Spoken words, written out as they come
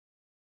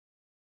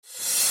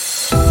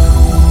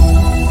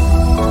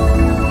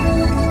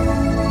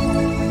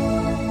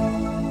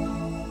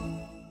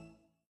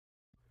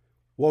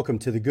Welcome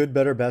to the Good,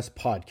 Better, Best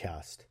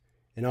podcast,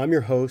 and I'm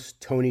your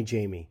host, Tony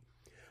Jamie.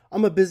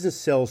 I'm a business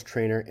sales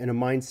trainer and a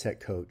mindset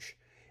coach,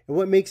 and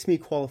what makes me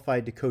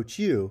qualified to coach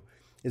you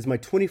is my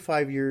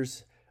 25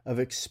 years of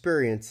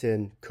experience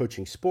in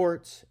coaching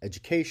sports,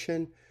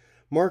 education,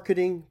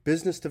 marketing,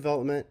 business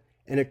development,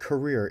 and a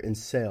career in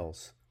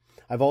sales.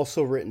 I've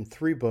also written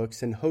 3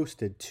 books and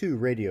hosted 2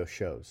 radio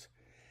shows.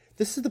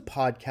 This is the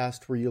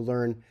podcast where you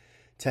learn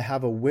to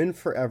have a win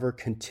forever,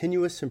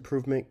 continuous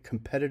improvement,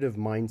 competitive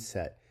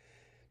mindset,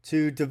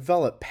 to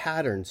develop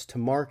patterns to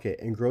market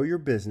and grow your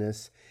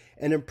business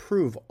and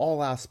improve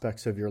all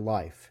aspects of your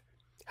life.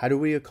 How do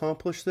we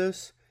accomplish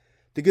this?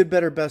 The Good,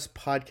 Better, Best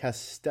podcast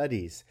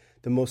studies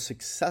the most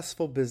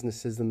successful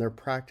businesses and their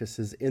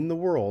practices in the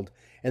world,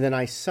 and then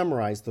I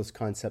summarize those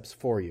concepts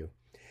for you.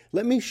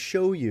 Let me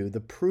show you the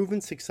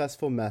proven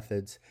successful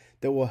methods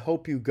that will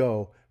help you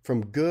go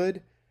from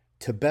good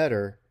to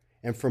better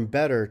and from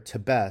better to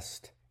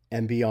best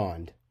and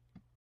beyond.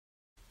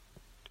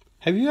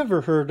 Have you ever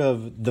heard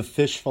of the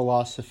fish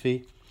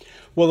philosophy?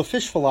 Well, the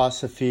fish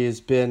philosophy has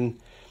been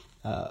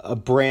a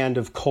brand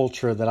of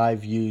culture that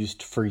I've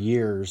used for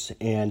years.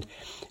 And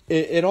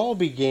it all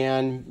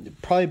began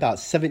probably about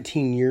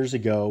 17 years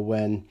ago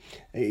when,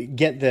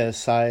 get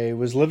this, I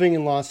was living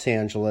in Los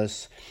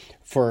Angeles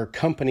for a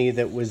company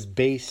that was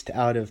based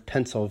out of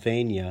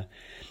Pennsylvania.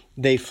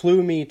 They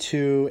flew me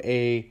to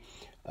a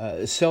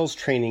sales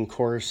training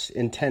course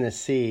in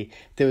Tennessee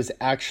that was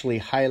actually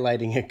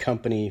highlighting a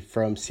company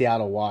from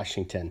Seattle,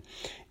 Washington.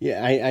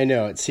 Yeah, I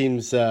know it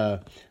seems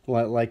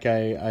like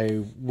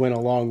I went a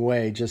long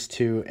way just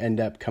to end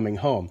up coming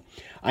home.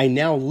 I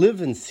now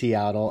live in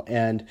Seattle,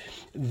 and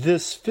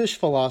this fish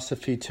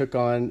philosophy took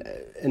on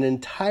an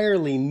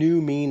entirely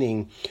new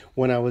meaning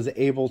when I was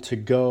able to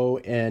go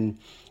and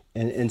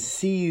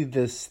see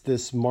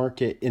this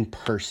market in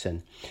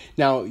person.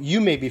 Now,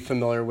 you may be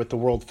familiar with the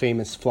world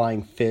famous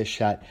flying fish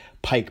at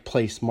Pike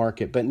Place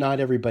Market, but not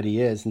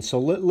everybody is. And so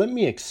let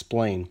me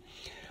explain.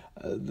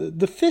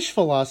 The fish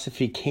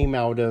philosophy came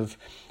out of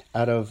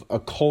a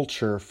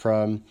culture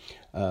from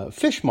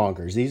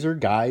fishmongers. These are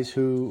guys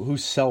who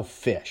sell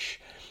fish.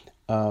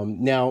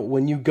 Now,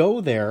 when you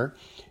go there,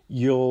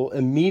 you'll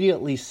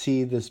immediately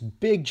see this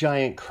big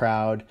giant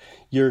crowd.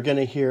 You're going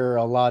to hear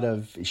a lot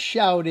of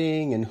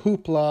shouting and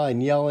hoopla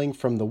and yelling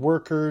from the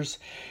workers.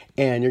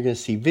 And you're going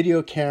to see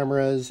video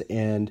cameras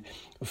and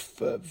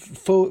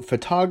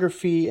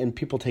photography and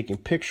people taking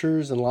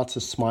pictures and lots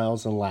of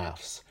smiles and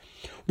laughs.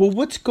 Well,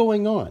 what's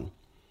going on?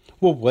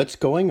 Well, what's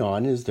going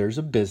on is there's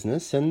a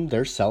business and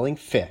they're selling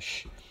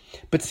fish.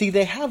 But see,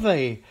 they have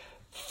a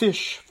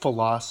fish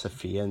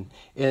philosophy. And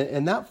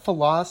that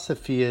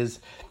philosophy is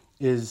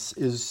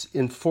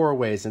in 4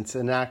 ways. It's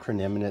an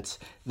acronym, and it's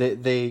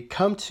they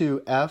come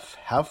to F,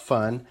 have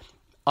fun,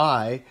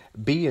 I,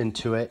 be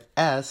into it,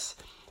 S,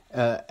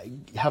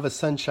 have a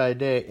sunshine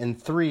day, and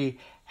 3,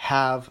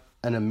 have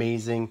an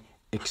amazing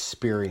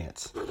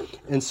experience.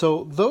 And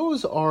so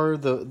those are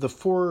the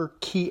 4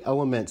 key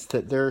elements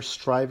that they're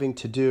striving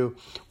to do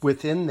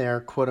within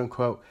their quote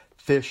unquote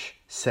fish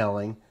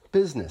selling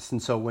business.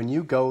 And so when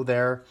you go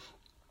there,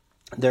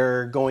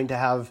 they're going to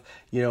have,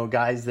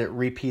 guys that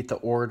repeat the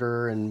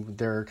order, and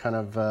they're kind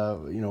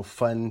of,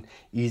 fun,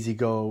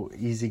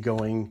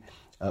 easygoing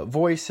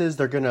voices.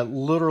 They're going to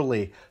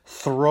literally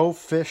throw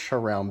fish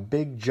around,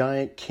 big,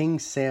 giant king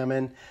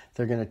salmon.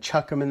 They're going to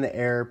chuck them in the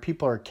air.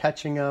 People are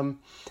catching them.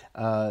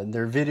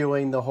 They're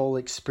videoing the whole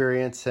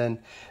experience, and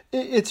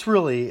it's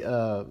really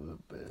a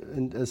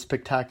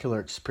spectacular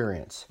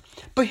experience.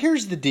 But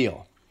here's the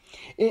deal.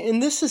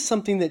 And this is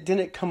something that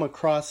didn't come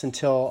across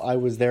until I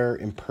was there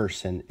in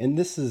person. And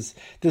this is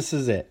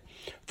it.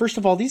 First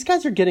of all, these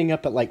guys are getting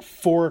up at like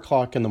 4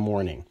 o'clock in the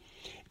morning.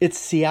 It's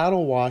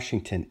Seattle,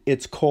 Washington.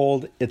 It's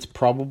cold. It's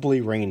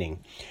probably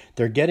raining.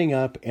 They're getting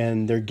up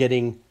and they're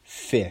getting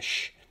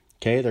fish.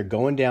 Okay, they're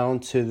going down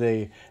to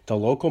the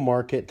local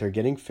market. They're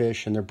getting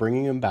fish and they're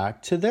bringing them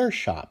back to their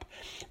shop.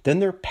 Then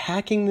they're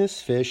packing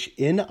this fish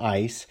in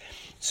ice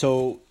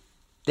so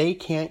they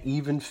can't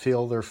even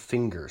feel their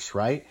fingers,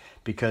 right?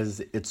 Because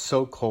it's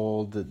so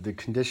cold, the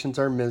conditions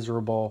are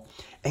miserable.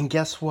 And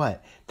guess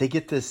what? They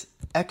get this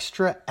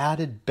extra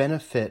added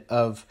benefit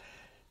of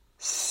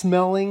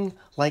smelling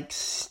like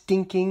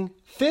stinking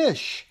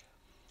fish.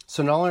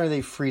 So not only are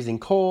they freezing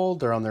cold,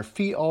 they're on their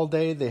feet all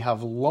day, they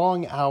have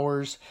long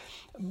hours,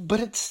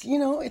 but it's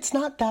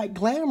not that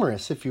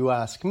glamorous if you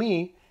ask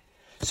me.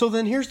 So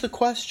then here's the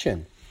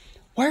question.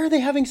 Why are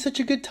they having such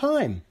a good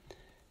time?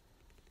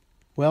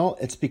 Well,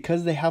 it's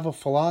because they have a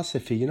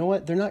philosophy. You know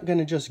what? They're not going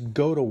to just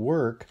go to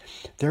work.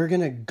 They're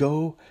going to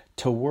go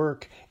to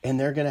work and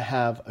they're going to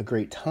have a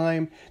great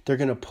time. They're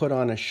going to put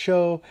on a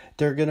show.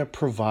 They're going to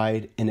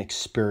provide an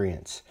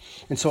experience.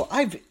 And so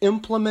I've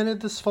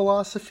implemented this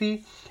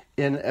philosophy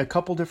in a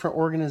couple different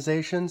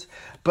organizations,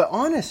 but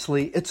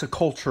honestly, it's a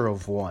culture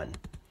of one.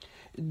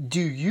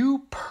 Do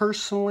you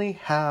personally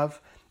have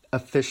a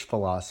fish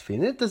philosophy?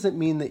 And it doesn't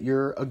mean that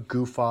you're a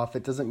goof off.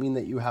 It doesn't mean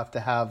that you have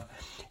to have,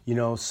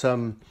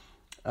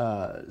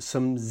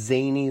 some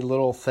zany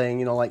little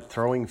thing, like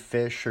throwing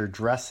fish or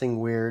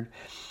dressing weird.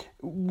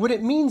 What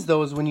it means,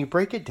 though, is when you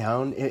break it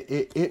down,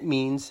 it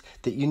means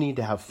that you need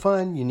to have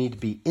fun, you need to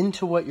be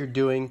into what you're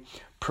doing,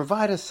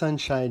 provide a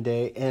sunshine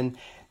day, and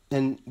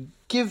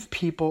give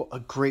people a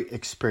great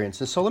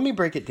experience. And so let me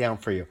break it down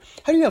for you.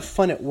 How do you have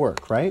fun at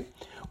work, right?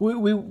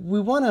 We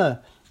want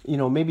to,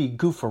 maybe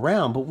goof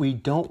around, but we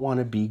don't want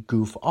to be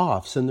goof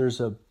offs. And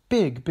there's a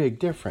big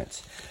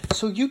difference.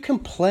 So you can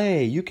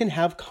play, you can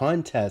have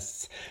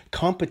contests,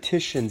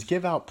 competitions,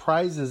 give out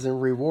prizes and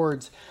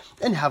rewards,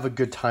 and have a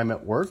good time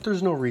at work.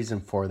 There's no reason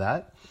for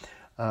that.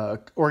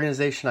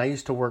 Organization I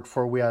used to work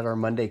for, we had our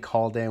Monday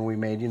call day, and we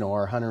made,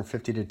 our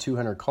 150 to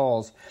 200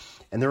 calls,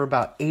 and there were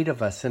about 8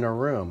 of us in a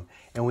room,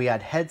 and we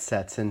had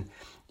headsets, and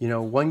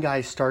one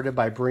guy started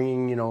by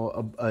bringing,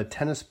 a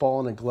tennis ball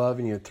and a glove,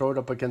 and you throw it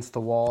up against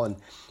the wall and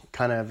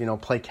kind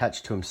of, play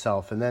catch to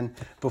himself. And then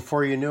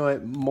before you knew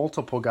it,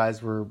 multiple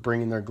guys were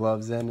bringing their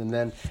gloves in. And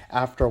then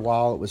after a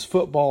while, it was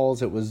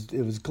footballs, it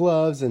was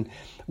gloves, and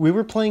we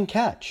were playing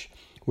catch.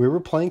 We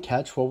were playing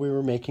catch while we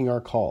were making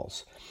our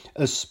calls,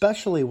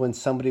 especially when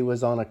somebody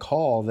was on a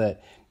call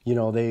that,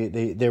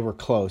 they were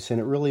close, and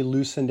it really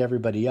loosened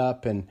everybody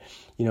up and,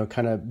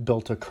 kind of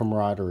built a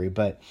camaraderie.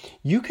 But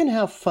you can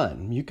have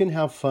fun. You can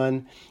have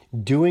fun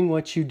doing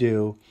what you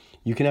do.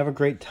 You can have a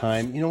great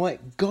time. You know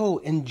what? Go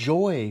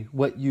enjoy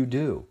what you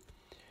do.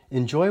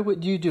 Enjoy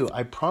what you do.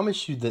 I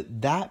promise you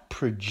that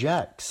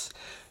projects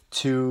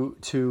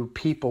to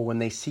people when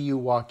they see you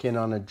walk in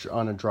on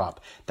a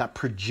drop. That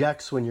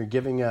projects when you're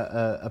giving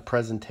a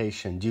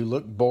presentation. Do you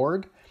look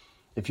bored?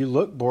 If you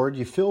look bored,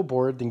 you feel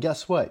bored, then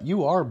guess what?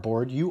 You are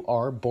bored. You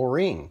are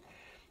boring.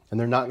 And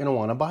they're not going to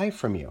want to buy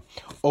from you.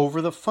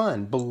 Over the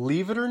phone,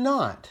 believe it or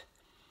not,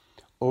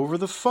 over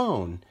the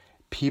phone,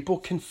 people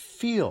can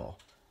feel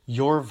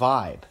your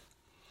vibe.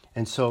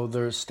 And so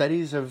there's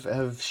studies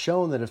have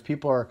shown that if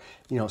people are,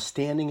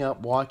 standing up,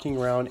 walking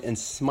around, and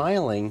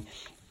smiling,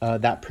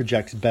 that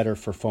projects better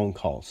for phone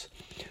calls.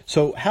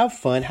 So have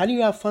fun. How do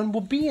you have fun? Well,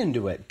 be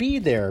into it. Be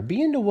there.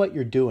 Be into what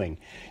you're doing.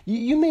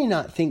 You may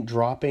not think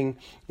dropping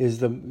is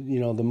the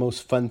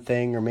most fun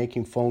thing, or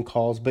making phone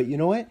calls, but you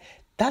know what?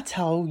 That's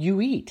how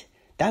you eat.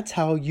 That's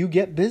how you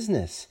get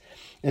business.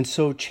 And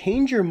so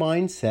change your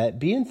mindset,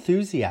 be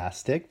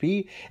enthusiastic,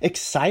 be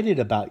excited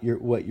about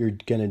what you're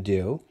going to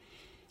do,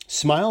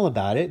 smile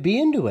about it, be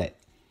into it.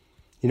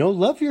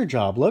 Love your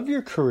job, love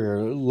your career,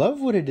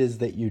 love what it is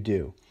that you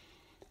do.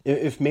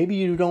 If maybe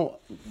you don't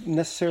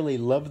necessarily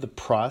love the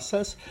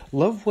process,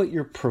 love what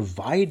you're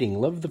providing,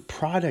 love the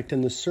product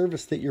and the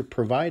service that you're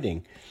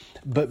providing,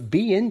 but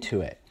be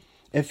into it.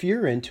 If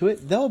you're into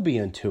it, they'll be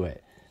into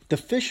it. The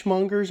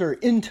fishmongers are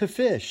into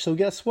fish, so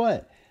guess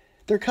what?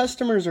 Their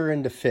customers are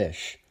into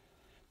fish.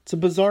 It's a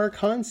bizarre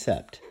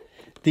concept.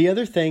 The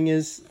other thing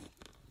is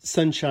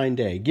Sunshine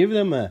Day. Give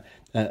them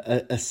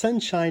a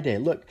sunshine day.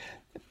 Look,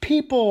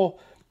 people,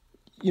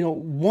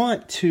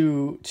 want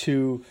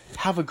to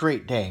have a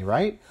great day,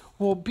 right?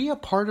 Well, be a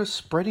part of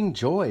spreading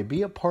joy.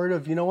 Be a part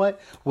of,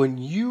 when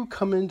you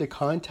come into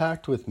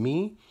contact with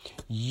me,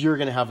 you're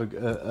going to have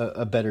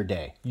a better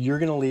day. You're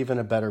going to leave in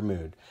a better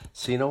mood.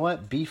 So you know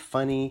what? Be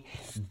funny,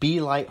 be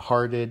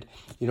lighthearted.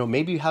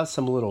 Maybe you have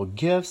some little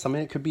gifts. I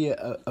mean, it could be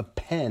a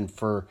pen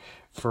or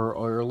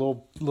a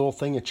little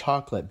thing of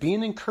chocolate. Be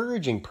an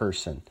encouraging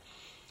person.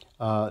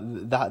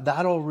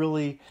 That'll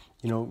really,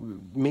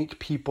 make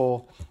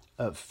people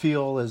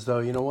feel as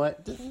though,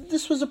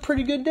 this was a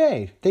pretty good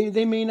day.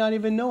 They may not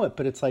even know it,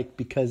 but it's like,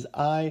 because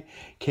I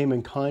came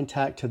in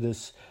contact to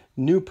this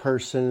new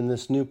person, and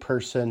this new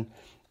person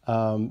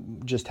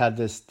just had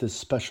this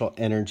special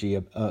energy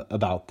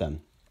about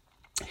them.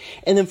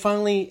 And then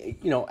finally,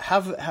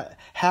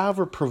 have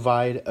or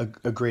provide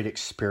a great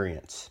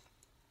experience.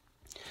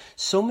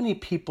 So many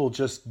people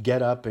just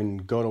get up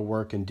and go to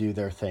work and do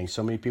their thing.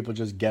 So many people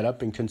just get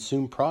up and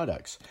consume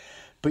products.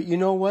 But you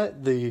know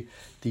what? The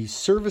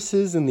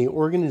services and the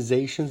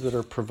organizations that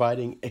are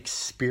providing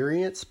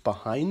experience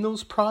behind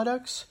those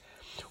products,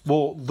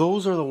 well,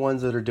 those are the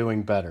ones that are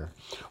doing better.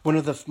 One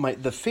of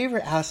the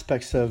favorite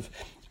aspects of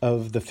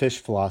the fish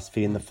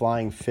philosophy and the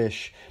flying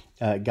fish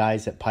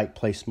guys at Pike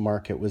Place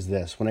Market was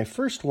this. When I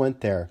first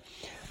went there,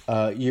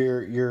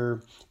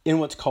 you're in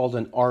what's called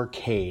an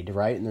arcade,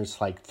 right? And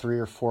there's like 3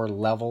 or 4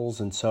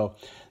 levels, and so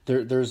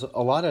there's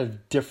a lot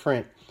of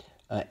different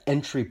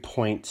entry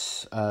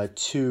points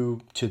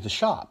to the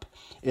shop.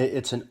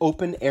 It's an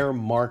open air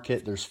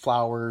market. There's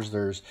flowers,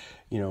 there's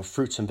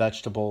fruits and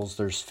vegetables,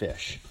 there's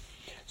fish.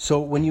 So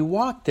when you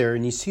walk there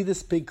and you see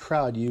this big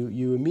crowd,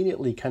 you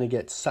immediately kind of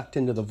get sucked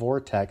into the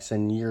vortex,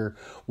 and you're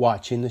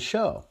watching the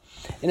show.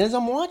 And as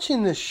I'm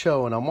watching this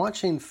show, and I'm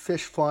watching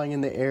fish flying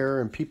in the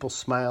air and people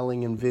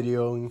smiling and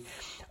videoing,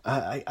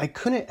 I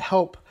couldn't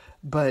help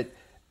but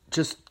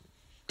just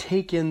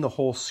take in the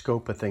whole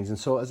scope of things. And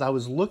so as I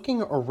was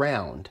looking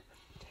around,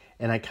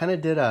 and I kind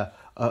of did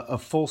a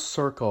full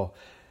circle,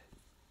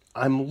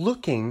 I'm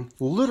looking,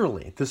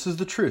 literally, this is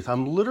the truth,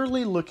 I'm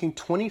literally looking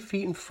 20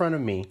 feet in front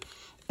of me,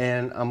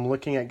 and I'm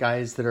looking at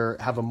guys that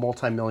have a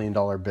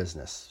multi-million-dollar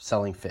business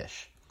selling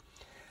fish.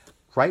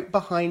 Right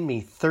behind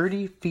me,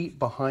 30 feet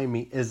behind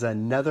me, is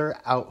another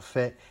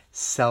outfit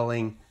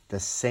selling the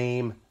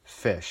same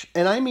fish.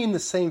 And I mean the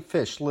same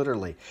fish,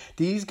 literally.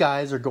 These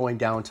guys are going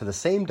down to the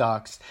same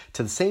docks,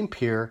 to the same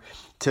pier,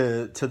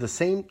 to the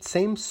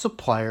same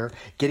supplier,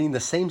 getting the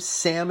same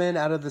salmon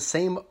out of the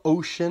same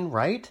ocean,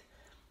 right?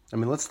 I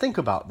mean, let's think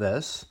about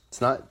this.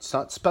 It's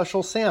not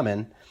special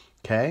salmon,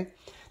 okay?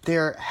 They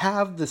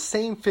have the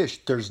same fish.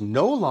 There's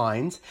no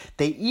lines.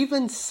 They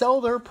even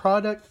sell their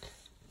product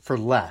for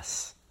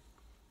less.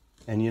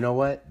 And you know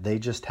what? They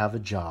just have a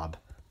job.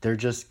 They're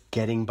just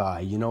getting by.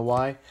 You know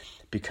why?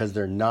 Because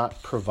they're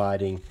not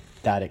providing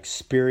that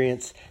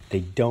experience. They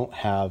don't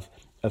have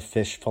a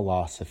fish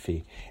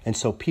philosophy. And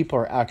so people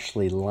are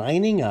actually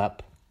lining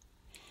up,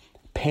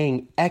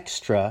 paying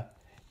extra,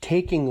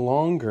 taking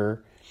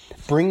longer,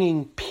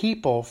 bringing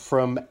people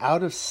from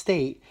out of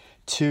state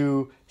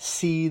to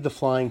see the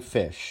flying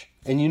fish.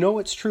 And you know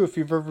it's true if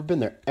you've ever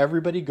been there.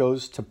 Everybody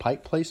goes to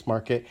Pike Place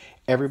Market.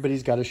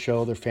 Everybody's got to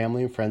show their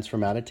family and friends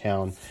from out of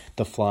town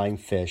the flying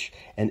fish.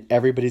 And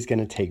everybody's going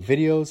to take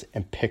videos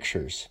and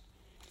pictures.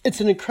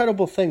 It's an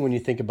incredible thing when you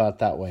think about it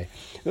that way.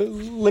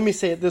 Let me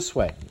say it this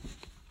way.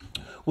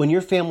 When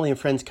your family and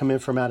friends come in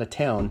from out of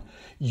town,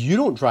 you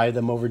don't drive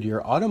them over to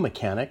your auto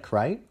mechanic,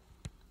 right?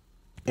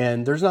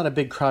 And there's not a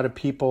big crowd of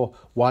people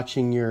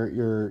watching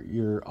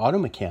your auto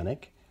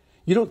mechanic.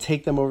 You don't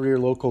take them over to your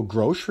local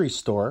grocery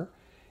store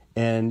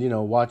and,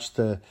 watch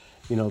the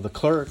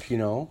clerk,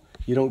 You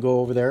don't go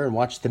over there and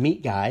watch the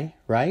meat guy,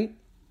 right?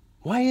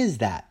 Why is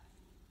that?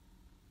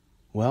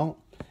 Well,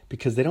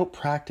 because they don't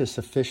practice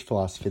a fish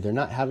philosophy. They're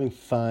not having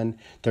fun.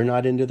 They're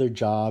not into their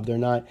job. They're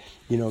not,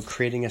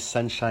 creating a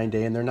sunshine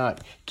day, and they're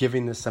not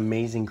giving this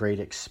amazing, great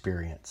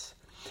experience.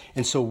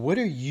 And so what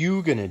are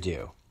you going to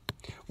do?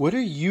 What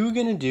are you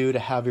going to do to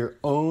have your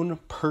own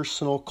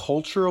personal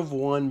Culture of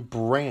One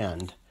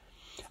brand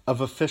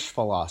of a fish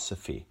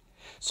philosophy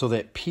so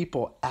that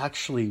people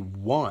actually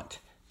want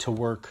to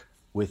work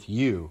with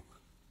you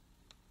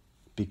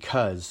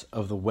because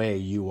of the way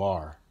you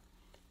are?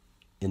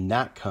 And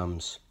that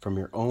comes from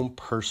your own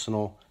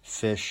personal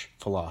fish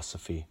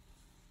philosophy.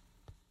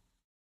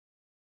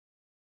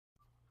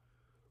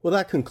 Well,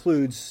 that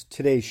concludes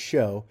today's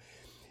show.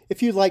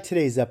 If you like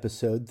today's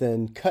episode,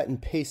 then cut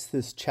and paste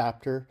this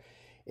chapter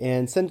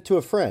and send it to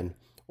a friend.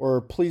 Or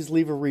please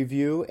leave a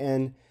review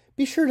and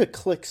be sure to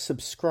click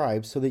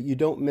subscribe so that you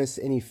don't miss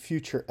any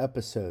future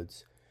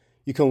episodes.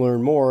 You can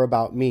learn more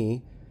about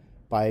me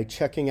by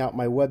checking out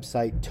my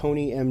website,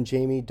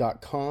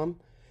 tonymjamie.com.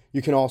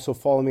 You can also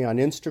follow me on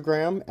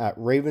Instagram at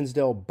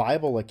Ravensdale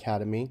Bible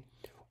Academy,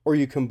 or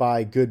you can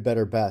buy Good,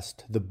 Better,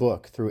 Best, the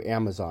book, through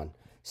Amazon.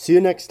 See you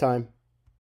next time.